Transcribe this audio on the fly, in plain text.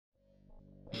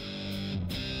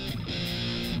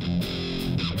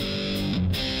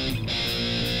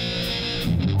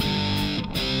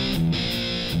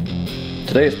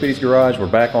Today at Speedy's Garage, we're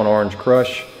back on Orange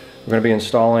Krush. We're going to be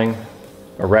installing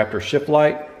a Raptor shift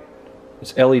light.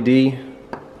 It's LED,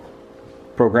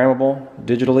 programmable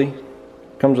digitally.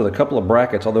 Comes with a couple of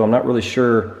brackets, although I'm not really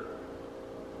sure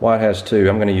why it has two.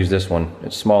 I'm going to use this one.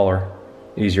 It's smaller,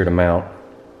 easier to mount.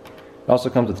 It also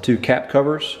comes with two cap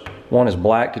covers. One is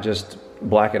black to just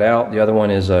black it out. The other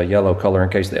one is a yellow color in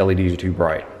case the LEDs are too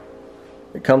bright.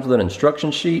 It comes with an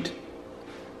instruction sheet,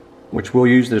 which we'll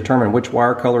use to determine which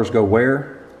wire colors go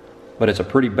where, but it's a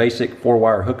pretty basic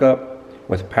 4-wire hookup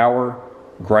with power,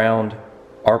 ground,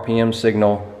 RPM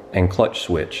signal, and clutch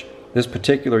switch. This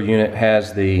particular unit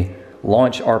has the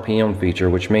launch RPM feature,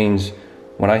 which means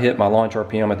when I hit my launch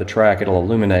RPM at the track, it'll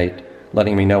illuminate,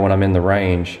 letting me know when I'm in the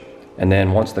range, and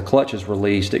then once the clutch is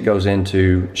released, it goes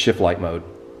into shift light mode.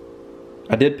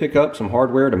 I did pick up some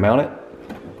hardware to mount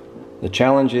it. The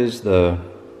challenge is the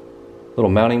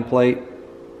little mounting plate,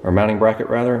 or mounting bracket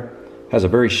rather, has a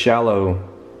very shallow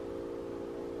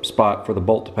spot for the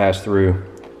bolt to pass through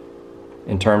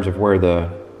in terms of where the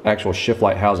actual shift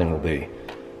light housing will be.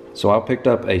 So I picked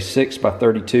up a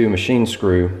 6x32 machine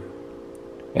screw,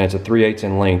 and it's a 3/8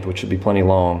 in length, which should be plenty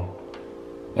long,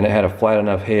 and it had a flat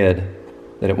enough head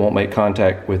that it won't make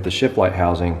contact with the shift light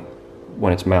housing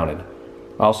when it's mounted.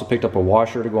 I also picked up a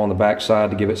washer to go on the back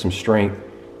side to give it some strength,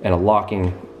 and a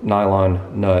locking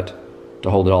nylon nut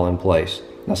to hold it all in place.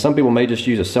 Now some people may just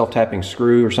use a self-tapping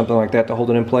screw or something like that to hold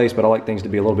it in place, but I like things to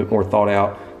be a little bit more thought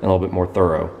out and a little bit more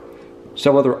thorough.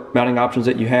 Several other mounting options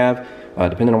that you have,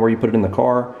 depending on where you put it in the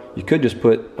car. You could just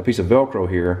put a piece of Velcro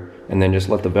here and then just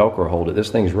let the Velcro hold it.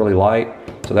 This thing's really light,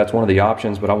 so that's one of the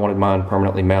options, but I wanted mine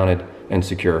permanently mounted and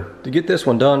secure. To get this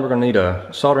one done, we're gonna need a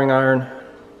soldering iron,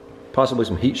 possibly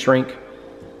some heat shrink,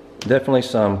 definitely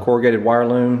some corrugated wire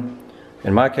loom.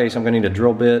 In my case, I'm gonna need a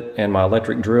drill bit and my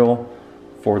electric drill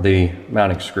for the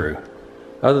mounting screw.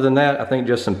 Other than that, I think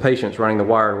just some patience running the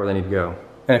wire where they need to go.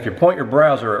 And if you point your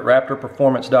browser at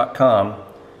raptorperformance.com,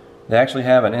 they actually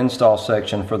have an install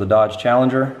section for the Dodge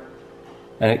Challenger,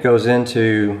 and it goes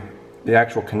into the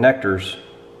actual connectors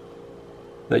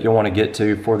that you'll want to get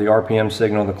to for the RPM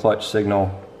signal, the clutch signal,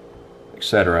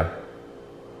 etc.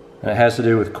 And it has to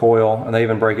do with coil, and they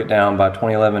even break it down by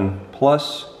 2011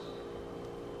 plus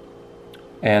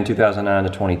and 2009 to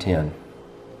 2010.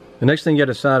 The next thing you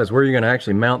gotta decide is where you're gonna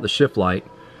actually mount the shift light.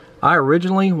 I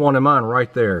originally wanted mine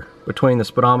right there between the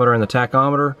speedometer and the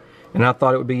tachometer, and I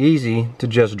thought it would be easy to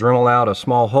just Dremel out a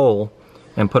small hole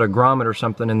and put a grommet or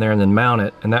something in there and then mount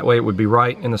it, and that way it would be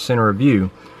right in the center of view.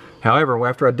 However,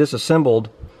 after I disassembled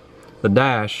the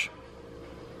dash,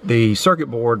 the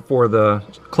circuit board for the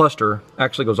cluster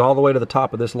actually goes all the way to the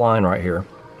top of this line right here.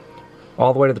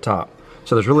 All the way to the top.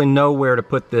 So there's really nowhere to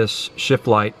put this shift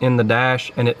light in the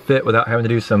dash, and it fit without having to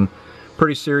do some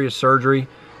pretty serious surgery,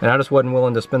 and I just wasn't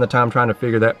willing to spend the time trying to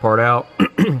figure that part out.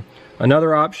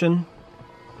 Another option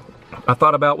I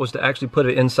thought about was to actually put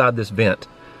it inside this vent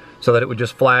so that it would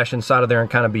just flash inside of there and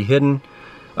kind of be hidden.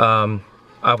 I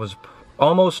was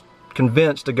almost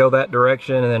convinced to go that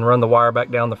direction and then run the wire back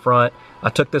down the front.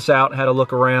 I took this out, had a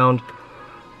look around.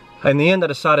 In the end I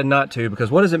decided not to,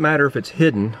 because what does it matter if it's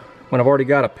hidden when I've already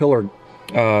got a pillar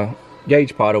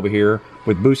gauge pot over here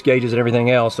with boost gauges and everything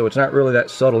else, so it's not really that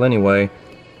subtle anyway.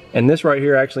 And this right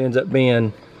here actually ends up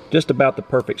being just about the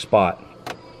perfect spot.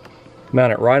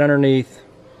 Mount it right underneath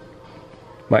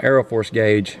my Aeroforce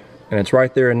gauge, and it's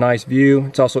right there in nice view.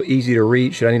 It's also easy to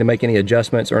reach should I need to make any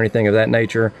adjustments or anything of that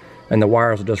nature, and the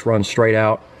wires will just run straight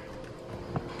out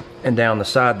and down the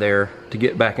side there to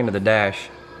get back into the dash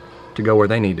to go where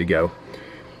they need to go.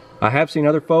 I have seen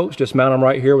other folks just mount them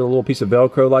right here with a little piece of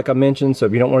Velcro like I mentioned, so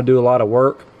if you don't want to do a lot of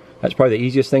work, that's probably the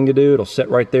easiest thing to do. It'll sit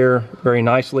right there very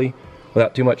nicely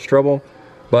without too much trouble.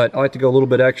 But I like to go a little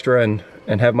bit extra and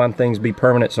have my things be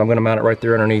permanent, so I'm going to mount it right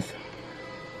there underneath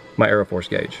my Aeroforce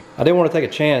gauge. I didn't want to take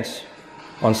a chance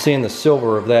on seeing the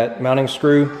silver of that mounting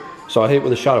screw, so I hit it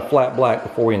with a shot of flat black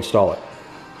before we install it.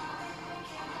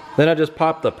 Then I just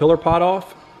popped the pillar pot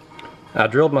off. I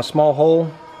drilled my small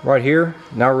hole right here.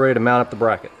 Now we're ready to mount up the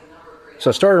bracket. So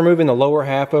I started removing the lower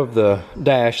half of the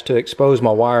dash to expose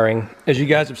my wiring. As you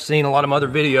guys have seen a lot of other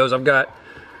videos, I've got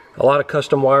a lot of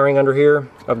custom wiring under here.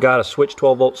 I've got a switch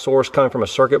 12-volt source coming from a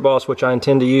circuit boss, which I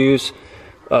intend to use.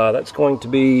 That's going to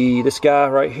be this guy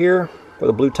right here, where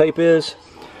the blue tape is.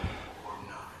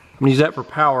 I'm gonna use that for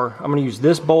power. I'm gonna use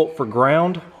this bolt for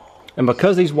ground. And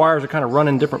because these wires are kind of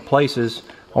running different places,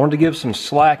 I wanted to give some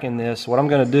slack in this. What I'm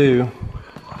gonna do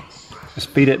is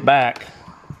feed it back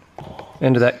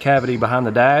into that cavity behind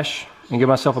the dash and give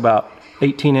myself about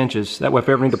 18 inches. That way if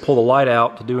I ever need to pull the light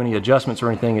out to do any adjustments or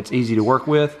anything, it's easy to work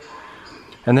with.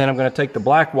 And then I'm going to take the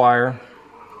black wire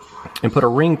and put a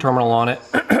ring terminal on it.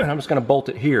 I'm just going to bolt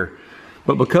it here.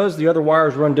 But because the other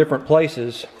wires run different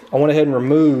places, I went ahead and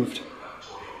removed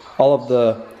all of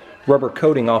the rubber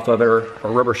coating off of it, or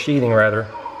rubber sheathing rather.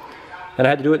 And I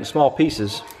had to do it in small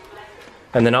pieces.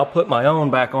 And then I'll put my own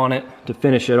back on it to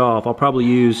finish it off. I'll probably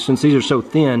use, since these are so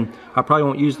thin, I probably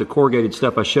won't use the corrugated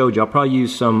stuff I showed you. I'll probably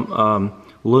use some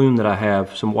loom that I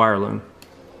have, some wire loom.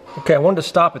 Okay, I wanted to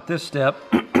stop at this step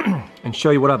and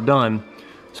show you what I've done.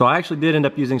 So I actually did end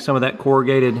up using some of that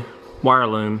corrugated wire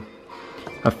loom.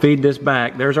 I feed this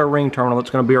back. There's our ring terminal. It's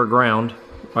going to be our ground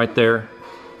right there.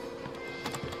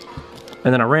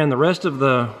 And then I ran the rest of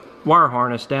the wire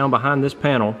harness down behind this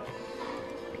panel.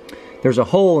 There's a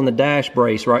hole in the dash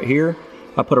brace right here.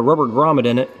 I put a rubber grommet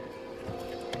in it,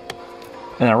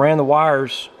 and I ran the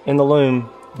wires in the loom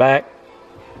back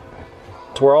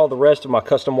to where all the rest of my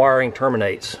custom wiring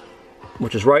terminates,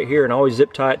 which is right here, and I always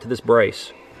zip tie it to this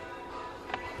brace.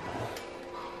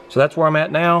 So that's where I'm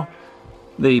at now.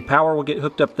 The power will get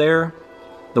hooked up there.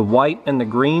 The white and the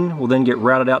green will then get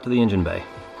routed out to the engine bay.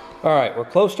 All right, we're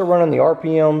close to running the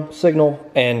RPM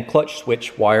signal and clutch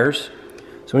switch wires.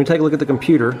 So when you take a look at the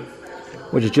computer,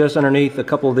 which is just underneath a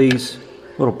couple of these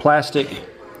little plastic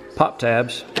pop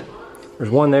tabs. There's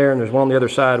one there and there's one on the other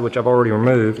side, which I've already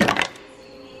removed.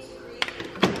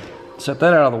 Set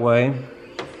that out of the way.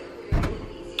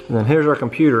 And then here's our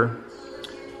computer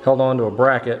held onto a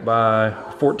bracket by a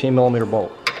 14mm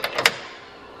bolt.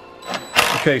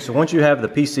 Okay, so once you have the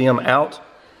PCM out,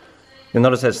 you'll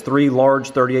notice it has 3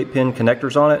 large 38-pin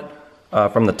connectors on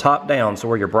it from the top down, so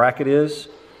where your bracket is.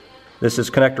 This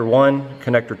is connector 1,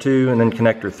 connector 2, and then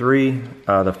connector 3.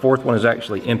 The 4th one is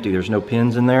actually empty. There's no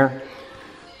pins in there.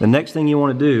 The next thing you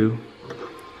want to do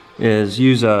is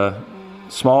use a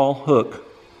small hook.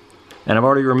 And I've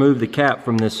already removed the cap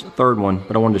from this 3rd one,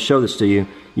 but I wanted to show this to you.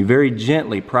 You very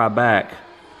gently pry back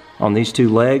on these 2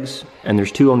 legs, and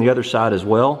there's 2 on the other side as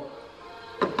well.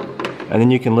 And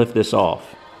then you can lift this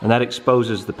off. And that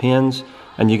exposes the pins,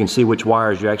 and you can see which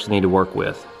wires you actually need to work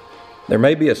with. There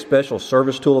may be a special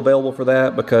service tool available for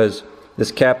that, because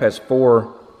this cap has 4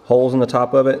 holes in the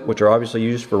top of it, which are obviously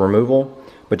used for removal,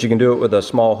 but you can do it with a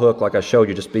small hook like I showed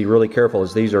you. Just be really careful,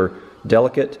 as these are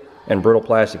delicate and brittle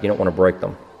plastic. You don't want to break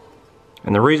them.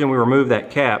 And the reason we remove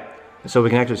that cap is so we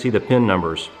can actually see the pin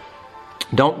numbers.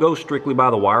 Don't go strictly by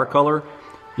the wire color.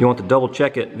 You want to double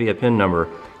check it via pin number.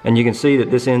 And you can see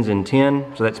that this ends in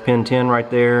 10, so that's pin 10 right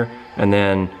there, and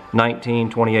then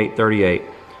 19, 28, 38.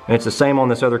 And it's the same on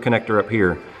this other connector up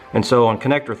here. And so on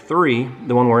connector 3,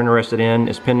 the one we're interested in,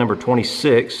 is pin number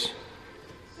 26,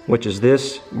 which is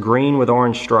this green with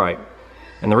orange stripe.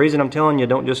 And the reason I'm telling you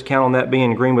don't just count on that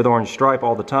being green with orange stripe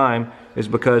all the time is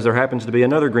because there happens to be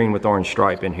another green with orange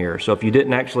stripe in here. So if you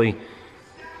didn't actually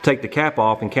take the cap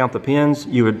off and count the pins,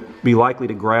 you would be likely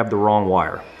to grab the wrong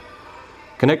wire.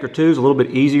 Connector 2 is a little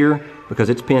bit easier because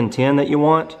it's pin 10 that you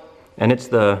want, and it's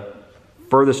the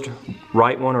furthest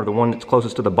right one, or the one that's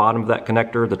closest to the bottom of that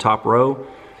connector, the top row,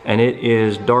 and it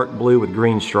is dark blue with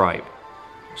green stripe.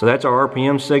 So that's our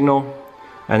RPM signal,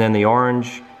 and then the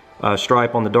orange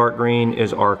stripe on the dark green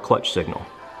is our clutch signal.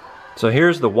 So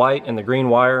here's the white and the green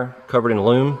wire covered in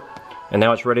loom, and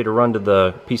now it's ready to run to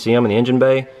the PCM and the engine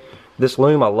bay. This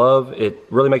loom I love. It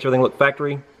really makes everything look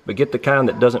factory, but get the kind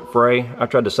that doesn't fray. I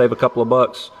tried to save a couple of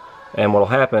bucks, and what'll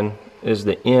happen is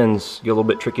the ends get a little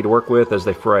bit tricky to work with as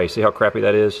they fray. See how crappy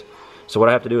that is? So what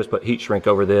I have to do is put heat shrink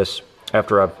over this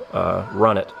after I've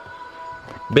run it.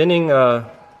 Bending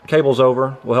cables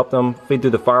over will help them feed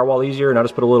through the firewall easier, and I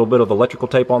just put a little bit of electrical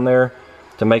tape on there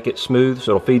to make it smooth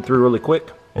so it'll feed through really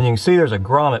quick. And you can see there's a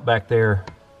grommet back there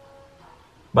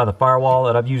by the firewall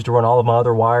that I've used to run all of my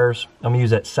other wires. I'm going to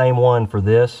use that same one for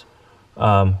this.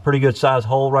 Pretty good size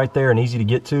hole right there and easy to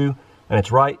get to, and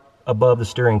it's right above the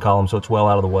steering column, so it's well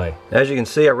out of the way. As you can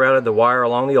see, I routed the wire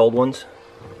along the old ones,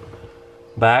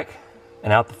 back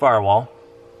and out the firewall,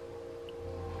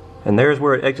 and there's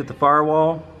where it exits the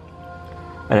firewall,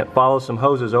 and it follows some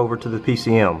hoses over to the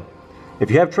PCM. If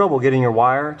you have trouble getting your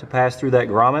wire to pass through that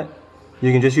grommet,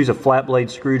 you can just use a flat blade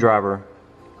screwdriver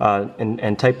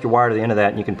and tape your wire to the end of that,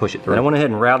 and you can push it through. And I went ahead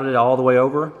and routed it all the way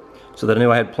over so that I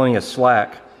knew I had plenty of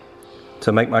slack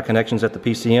to make my connections at the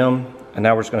PCM, and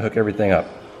now we're just going to hook everything up.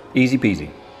 Easy peasy.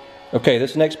 Okay,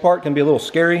 this next part can be a little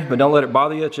scary, but don't let it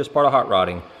bother you. It's just part of hot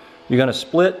rodding. You're going to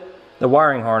split the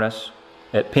wiring harness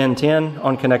at pin 10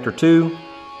 on connector 2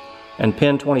 and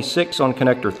pin 26 on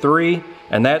connector 3,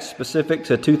 and that's specific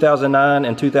to 2009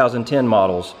 and 2010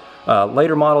 models.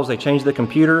 Later models, they change the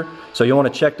computer, so you'll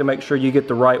want to check to make sure you get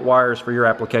the right wires for your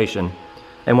application.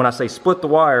 And when I say split the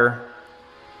wire,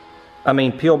 I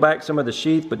mean peel back some of the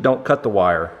sheath, but don't cut the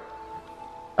wire.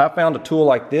 I found a tool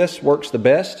like this works the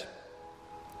best.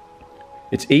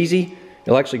 It's easy.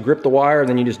 It'll actually grip the wire, and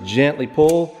then you just gently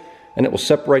pull, and it will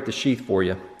separate the sheath for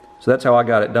you. So that's how I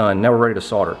got it done. Now we're ready to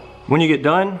solder. When you get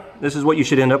done, this is what you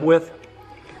should end up with.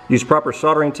 Use proper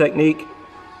soldering technique,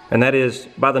 and that is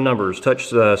by the numbers. Touch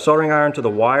the soldering iron to the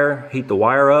wire, heat the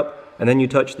wire up, and then you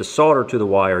touch the solder to the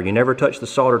wire. You never touch the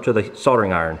solder to the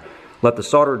soldering iron. Let the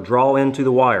solder draw into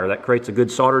the wire. That creates a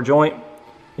good solder joint,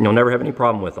 and you'll never have any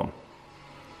problem with them.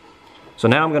 So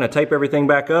now I'm going to tape everything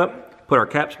back up, put our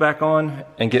caps back on,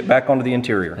 and get back onto the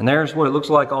interior. And there's what it looks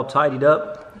like, all tidied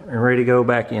up and ready to go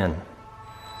back in.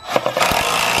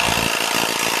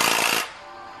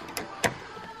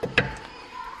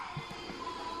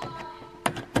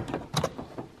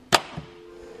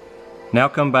 Now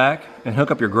come back and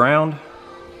hook up your ground,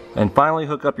 and finally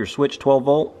hook up your switch 12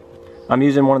 volt. I'm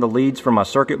using one of the leads from my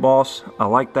Circuit Boss. I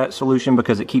like that solution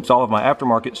because it keeps all of my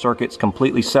aftermarket circuits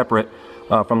completely separate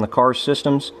from the car's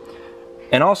systems.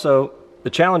 And also, the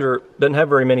Challenger doesn't have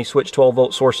very many switch 12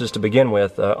 volt sources to begin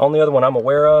with. Only other one I'm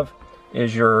aware of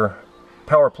is your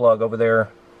power plug over there.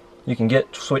 You can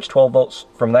get switch 12 volts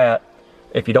from that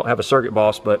if you don't have a Circuit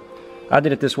Boss, but I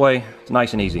did it this way. It's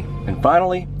nice and easy. And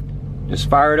finally, just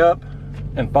fire it up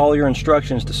and follow your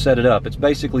instructions to set it up. It's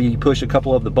basically you push a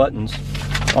couple of the buttons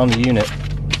on the unit,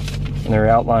 and they're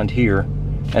outlined here,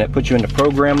 and it puts you into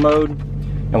program mode.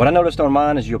 And what I noticed on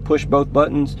mine is you'll push both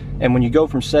buttons, and when you go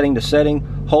from setting to setting,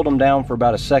 hold them down for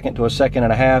about a second to a second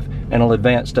and a half, and it'll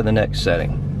advance to the next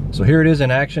setting. So here it is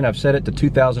in action. I've set it to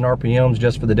 2,000 RPMs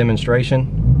just for the demonstration.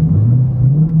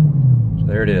 So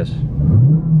there it is.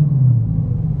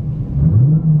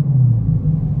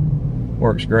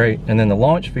 Works great. And then the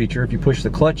launch feature, if you push the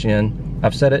clutch in,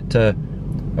 I've set it to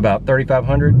about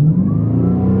 3,500.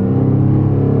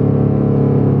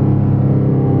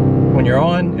 When you're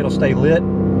on, it'll stay lit.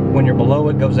 When you're below,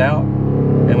 it goes out.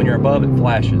 And when you're above, it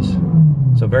flashes.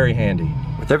 So very handy.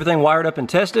 With everything wired up and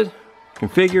tested,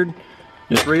 configured,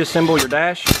 just reassemble your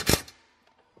dash.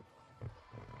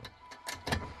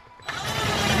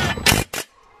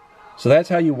 So that's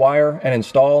how you wire and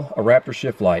install a Raptor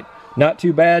shift light. Not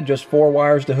too bad, just 4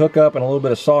 wires to hook up and a little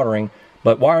bit of soldering,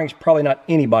 but wiring's probably not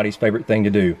anybody's favorite thing to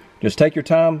do. Just take your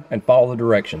time and follow the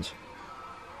directions.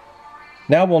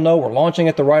 Now we'll know we're launching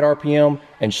at the right RPM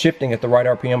and shifting at the right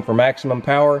RPM for maximum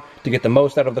power to get the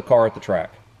most out of the car at the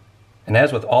track. And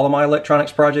as with all of my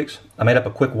electronics projects, I made up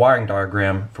a quick wiring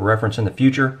diagram for reference in the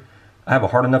future. I have a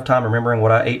hard enough time remembering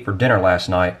what I ate for dinner last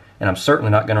night, and I'm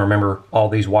certainly not going to remember all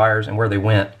these wires and where they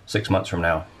went 6 months from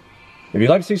now. If you'd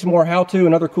like to see some more how-to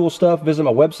and other cool stuff, visit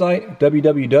my website,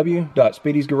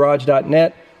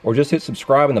 www.speedysgarage.net, or just hit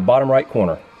subscribe in the bottom right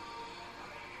corner.